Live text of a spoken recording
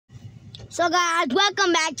So guys,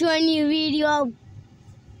 welcome back to a new video.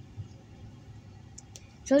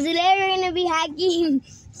 So today we're gonna be hacking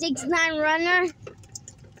 6ix9ine runner.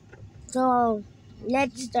 So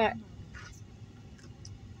let's start.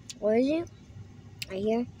 Where is it? Right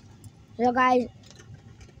here. So guys,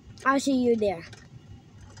 I'll see you there.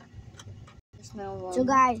 So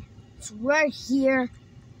guys, it's right here.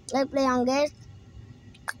 Let's play on guest.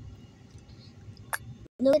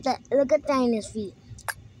 Look at that in his feet.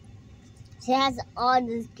 She has all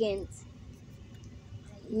the skins.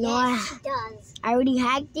 No, yes, she does. I already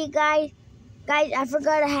hacked it, guys. Guys, I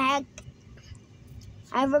forgot to hack.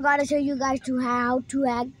 I forgot to show you guys how to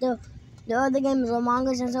hack the other games, Among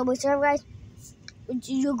Us and Subway Surf, guys.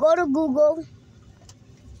 You go to Google.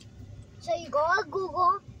 So you go to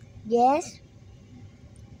Google. Yes.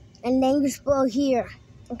 And then you spell here.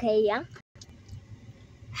 Okay, yeah.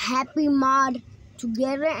 Happy Mod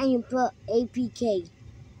together, and you put APK.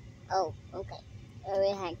 Oh, okay. I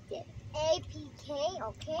already hacked it. APK,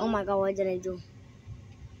 okay. Oh my god, what did I do?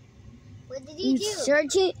 What did you do?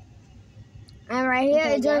 Search it, and right here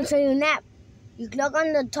it's gonna show you an app. You click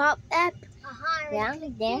on the top app. Yeah,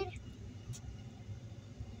 there.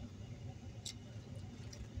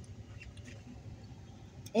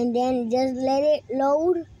 And then just let it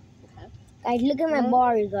load. Okay. Guys, look at my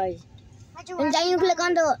bar, you guys. And then you click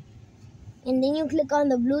on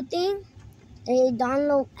the blue thing. And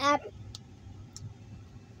download app.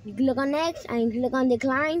 You click on next and you click on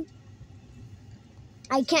decline.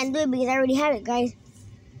 I can't do it because I already have it, guys.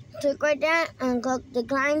 Click right there and click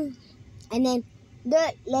decline, and then do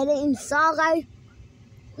it. Let it install, guys.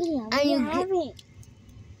 And you have it.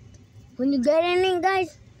 When you get in it,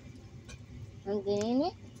 guys, I'm getting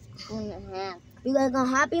it. you guys on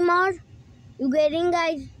Happy Mod. You get in,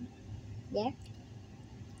 guys. Yeah.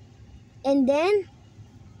 And then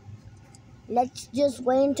let's just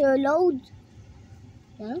wait until it loads.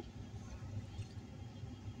 Yeah.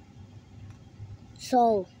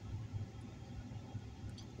 So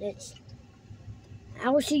I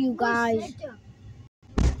will see you guys.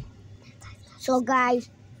 So guys,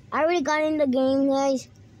 I already got in the game, guys.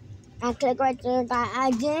 I click right there, guys.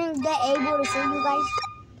 I didn't get able to show you guys.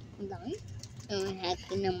 I'm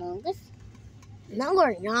hacking Among Us. No,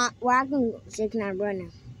 we're not. We're hacking 6ix9ine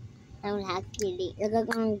runner. I'm hacking it. You guys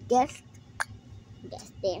gonna guess?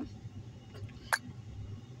 Guess there.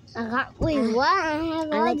 Wait, what? I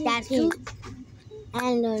like that too.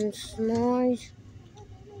 And then s'mores.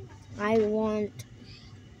 I want.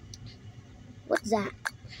 What's that?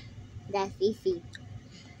 That's easy.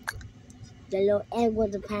 The little egg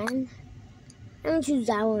with the pan. I'm gonna choose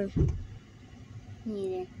that one.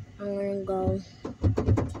 Neither. I'm gonna go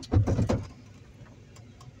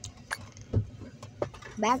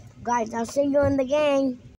back, guys. I'll see you in the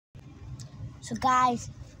game. So,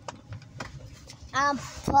 guys, I'll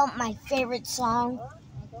put my favorite song,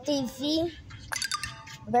 TV.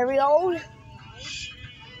 Very old.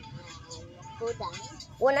 Go down.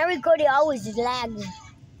 When I record, it always is lagging.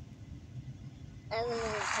 I'm gonna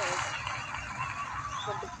record.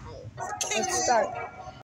 Let's start.